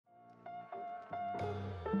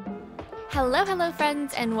Hello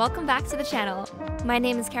friends, and welcome back to the channel. My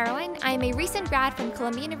name is Caroline. I am a recent grad from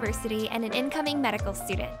Columbia University and an incoming medical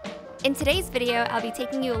student. In today's video, I'll be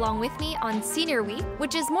taking you along with me on Senior Week,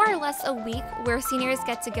 which is more or less a week where seniors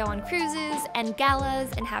get to go on cruises and galas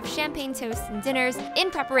and have champagne toasts and dinners in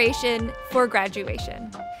preparation for graduation.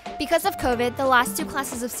 Because of COVID, the last two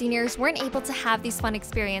classes of seniors weren't able to have these fun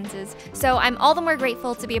experiences, so I'm all the more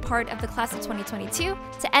grateful to be a part of the class of 2022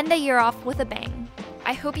 to end the year off with a bang.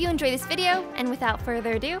 I hope you enjoy this video, and without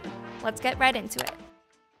further ado, let's get right into it.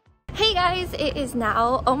 Hey guys, it is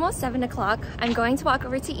now almost 7 o'clock. I'm going to walk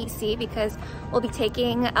over to EC because we'll be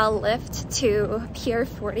taking a lift to Pier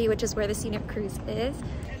 40, which is where the senior cruise is.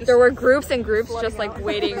 There were groups and groups just like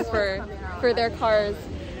waiting for their cars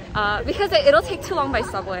because it'll take too long by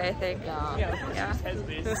subway, I think. Yeah.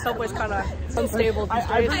 The subway's kind of unstable these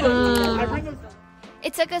days.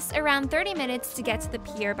 It took us around 30 minutes to get to the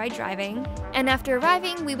pier by driving, and after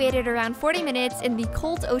arriving, we waited around 40 minutes in the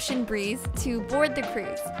cold ocean breeze to board the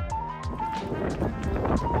cruise.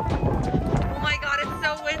 Oh my god, it's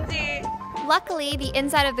so windy! Luckily, the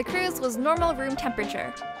inside of the cruise was normal room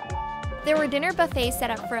temperature. There were dinner buffets set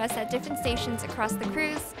up for us at different stations across the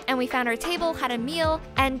cruise, and we found our table, had a meal,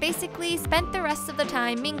 and basically spent the rest of the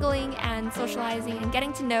time mingling and socializing and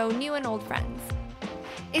getting to know new and old friends.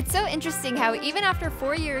 It's so interesting how even after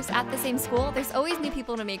 4 years at the same school, there's always new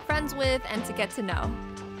people to make friends with and to get to know.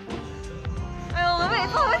 I love it,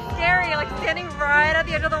 it's always scary, like standing right at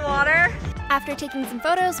the edge of the water. After taking some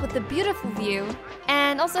photos with the beautiful view,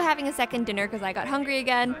 and also having a second dinner because I got hungry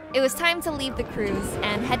again, it was time to leave the cruise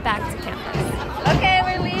and head back to campus. Okay,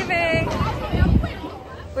 we're leaving!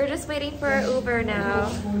 We're just waiting for our Uber now.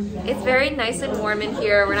 It's very nice and warm in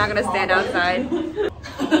here, we're not gonna stand outside.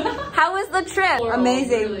 How was the trip?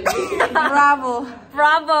 Amazing. Bravo.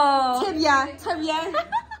 Bravo. Très bien. Très bien.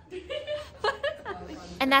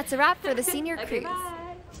 And that's a wrap for the senior cruise.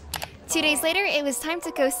 2 days later, it was time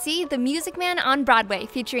to go see The Music Man on Broadway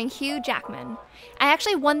featuring Hugh Jackman. I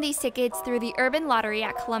actually won these tickets through the Urban Lottery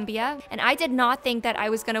at Columbia, and I did not think that I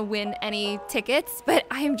was gonna win any tickets, but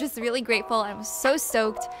I am just really grateful. I was so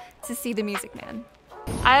stoked to see The Music Man.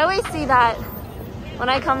 I always see that when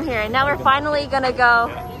I come here, and now we're finally gonna go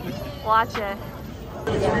watch it.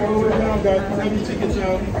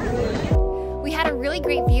 We had a really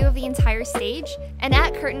great view of the entire stage, and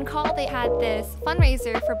at Curtain Call they had this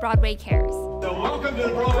fundraiser for Broadway Cares. So welcome to the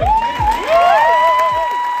Broadway Cares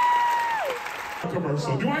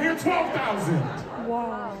commercial. Do I hear 12,000?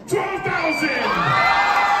 Wow. 12,000! Do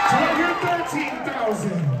I hear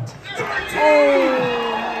 13,000? 13!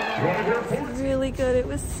 Oh, really good. It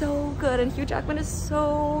was so good, and Hugh Jackman is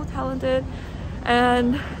so talented.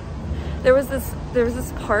 And there was this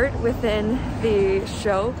part within the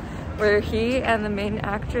show where he and the main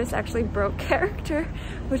actress actually broke character,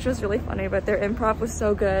 which was really funny, but their improv was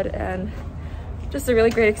so good and just a really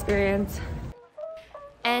great experience.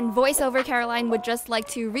 And voiceover Caroline would just like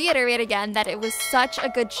to reiterate again that it was such a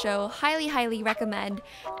good show, highly recommend,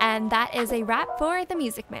 and that is a wrap for The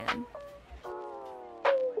Music Man.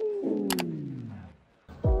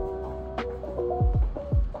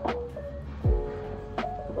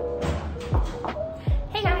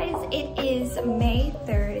 It is May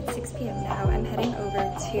 3rd, it's 6 p.m. now. I'm heading over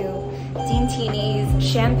to 𝐑𝐿𝐻𝐻𝐿's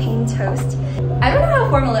champagne toast. I don't know how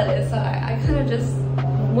formal it is, so I kind of just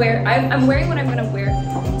wear, I'm wearing what I'm gonna wear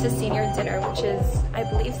to senior dinner, which is, I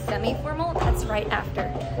believe, semi-formal. That's right after.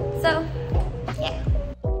 So, yeah.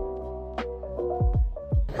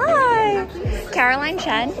 Hi! Caroline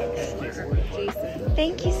Chen.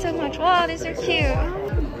 Thank you so much. Wow, these are cute.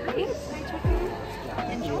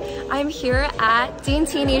 I'm here at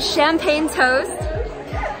𝐑𝐿𝐻𝐻𝐿's Champagne Toast.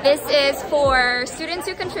 This is for students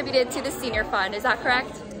who contributed to the Senior Fund, is that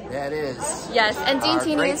correct? That is. Yes, and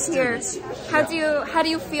𝐑𝐿𝐻𝐻𝐿 is here. How do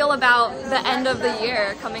you feel about the end of the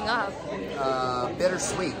year coming up?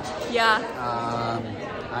 Bittersweet. Yeah.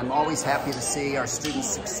 I'm always happy to see our students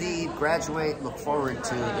succeed, graduate, look forward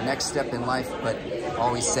to the next step in life, but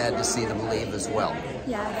always sad to see them leave as well.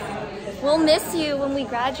 Yes. We'll miss you when we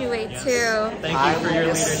graduate too. Thank you for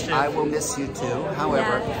your leadership. I will miss you too.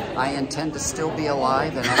 However, I intend to still be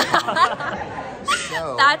alive and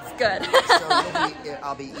so that's good. So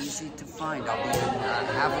I'll be easy to find. I'll be in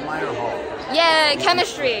Havemeyer Hall. Yay,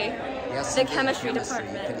 chemistry. Yes, the chemistry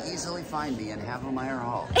department. You can easily find me in Havemeyer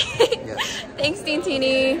Hall. Yes. Thanks,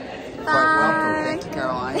 𝐑𝐿𝐻𝐻𝐿. Quite welcome. Thank you,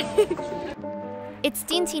 Caroline. It's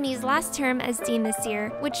𝐑𝐿𝐻𝐻𝐿's last term as dean this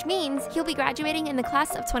year, which means he'll be graduating in the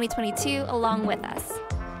class of 2022 along with us.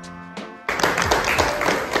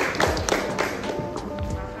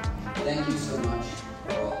 Thank you so much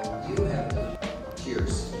for all you have done.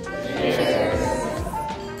 Cheers. Cheers.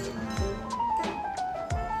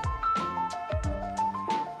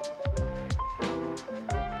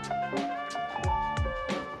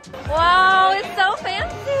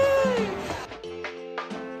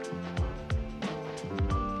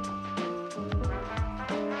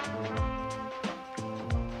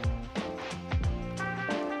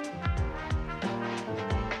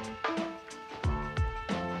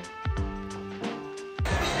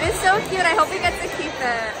 It's so cute. I hope we get to keep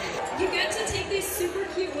it. You get to take these super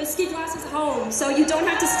cute whiskey glasses home, so you don't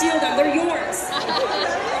have to steal them. They're yours.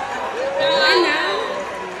 And now,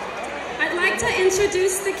 I'd like to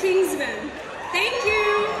introduce the Kingsmen. Thank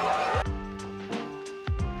you.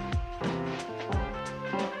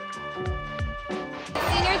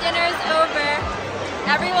 Senior dinner is over.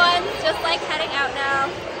 Everyone's just like heading out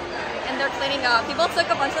now, and they're cleaning up. People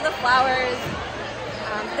took a bunch of the flowers.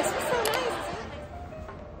 This was so nice.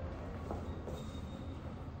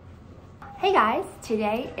 Hey guys,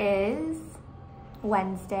 today is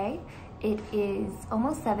Wednesday. It is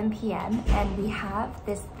almost 7 p.m. and we have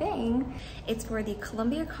this thing. It's for the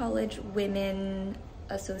Columbia College Women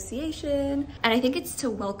Association, and I think it's to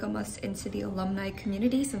welcome us into the alumni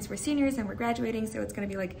community since we're seniors and we're graduating. So it's gonna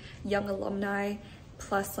be like young alumni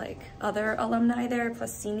plus like other alumni there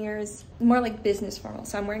plus seniors, more like business formal.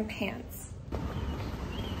 So I'm wearing pants.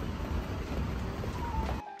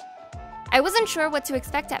 I wasn't sure what to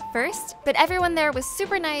expect at first, but everyone there was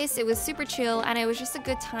super nice, it was super chill, and it was just a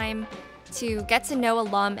good time to get to know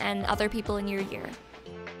alum and other people in your year.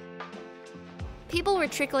 People were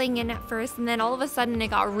trickling in at first, and then all of a sudden it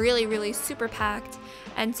got really super packed,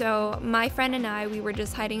 and so my friend and I, we were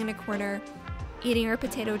just hiding in a corner, eating our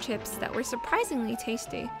potato chips that were surprisingly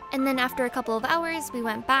tasty. And then after a couple of hours, we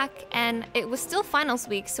went back, and it was still finals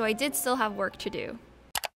week, so I did still have work to do.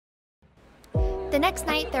 The next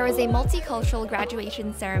night, there was a multicultural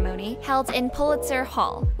graduation ceremony held in Pulitzer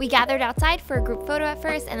Hall. We gathered outside for a group photo at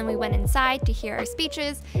first, and then we went inside to hear our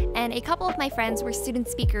speeches, and a couple of my friends were student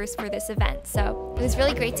speakers for this event, so it was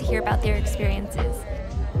really great to hear about their experiences.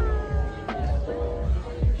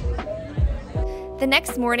 The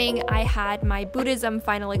next morning, I had my Buddhism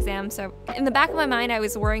final exam, so in the back of my mind, I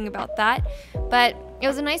was worrying about that, but it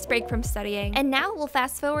was a nice break from studying. And now we'll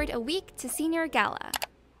fast forward a week to senior gala.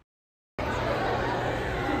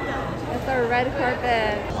 It's our red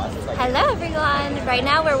carpet. Hello everyone! Right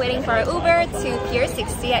now we're waiting for our Uber to Pier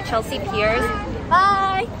 60 at Chelsea Piers.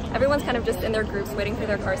 Bye! Everyone's kind of just in their groups waiting for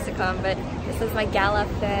their cars to come, but this is my gala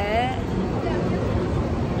fit.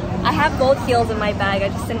 I have gold heels in my bag, I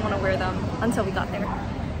just didn't want to wear them until we got there.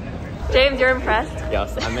 James, you're impressed?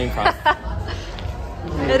 Yes, I'm impressed.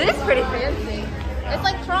 It is pretty fancy. It's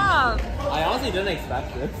like prom. I honestly didn't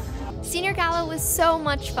expect this. Senior gala was so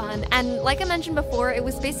much fun, and like I mentioned before, it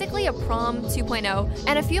was basically a prom 2.0,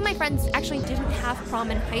 and a few of my friends actually didn't have prom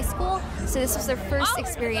in high school, so this was their first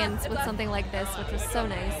experience with something like this, which was so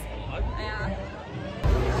nice.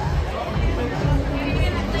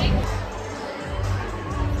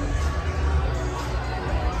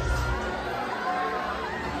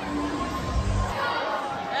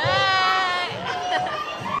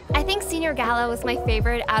 I think Senior Gala was my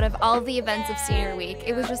favorite out of all of the events of Senior Week.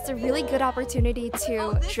 It was just a really good opportunity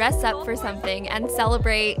to dress up for something and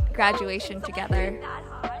celebrate graduation together.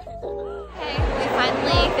 Okay, we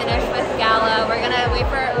finally finished with Gala. We're gonna wait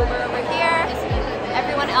for our Uber over here.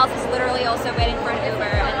 Everyone else is literally also waiting for an Uber,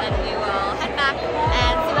 and then we will head back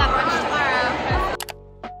and see that brunch tomorrow.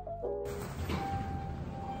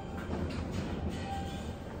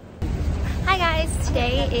 Hi guys,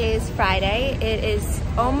 today is Friday. It is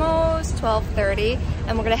almost 12:30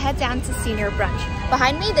 and we're gonna head down to senior brunch.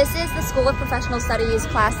 Behind me, this is the School of Professional Studies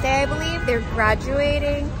class day, I believe. They're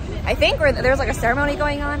graduating, I think, or there's like a ceremony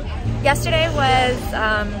going on. Yesterday was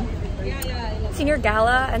senior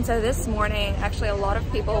gala, and so this morning, actually a lot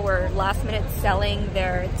of people were last minute selling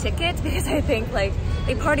their tickets because I think like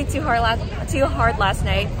they partied too hard last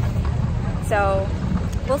night. So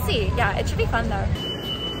we'll see. Yeah, it should be fun though.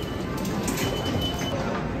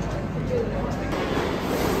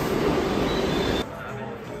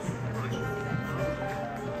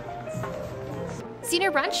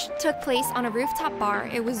 Senior brunch took place on a rooftop bar.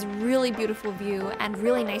 It was really beautiful view and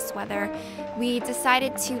really nice weather. We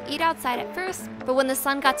decided to eat outside at first, but when the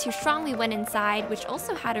sun got too strong, we went inside, which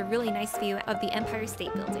also had a really nice view of the Empire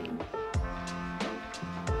State Building.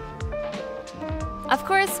 Of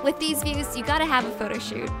course, with these views, you gotta have a photo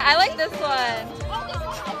shoot. I like this one.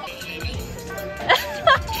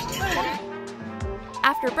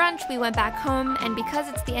 After brunch, we went back home, and because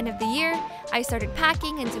it's the end of the year, I started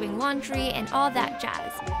packing and doing laundry and all that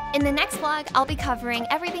jazz. In the next vlog, I'll be covering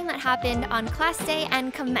everything that happened on class day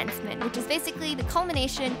and commencement, which is basically the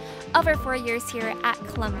culmination of our 4 years here at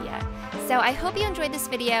Columbia. So I hope you enjoyed this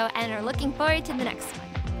video and are looking forward to the next one.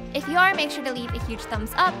 If you are, make sure to leave a huge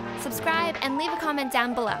thumbs up, subscribe, and leave a comment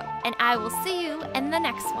down below. And I will see you in the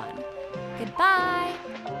next one. Goodbye!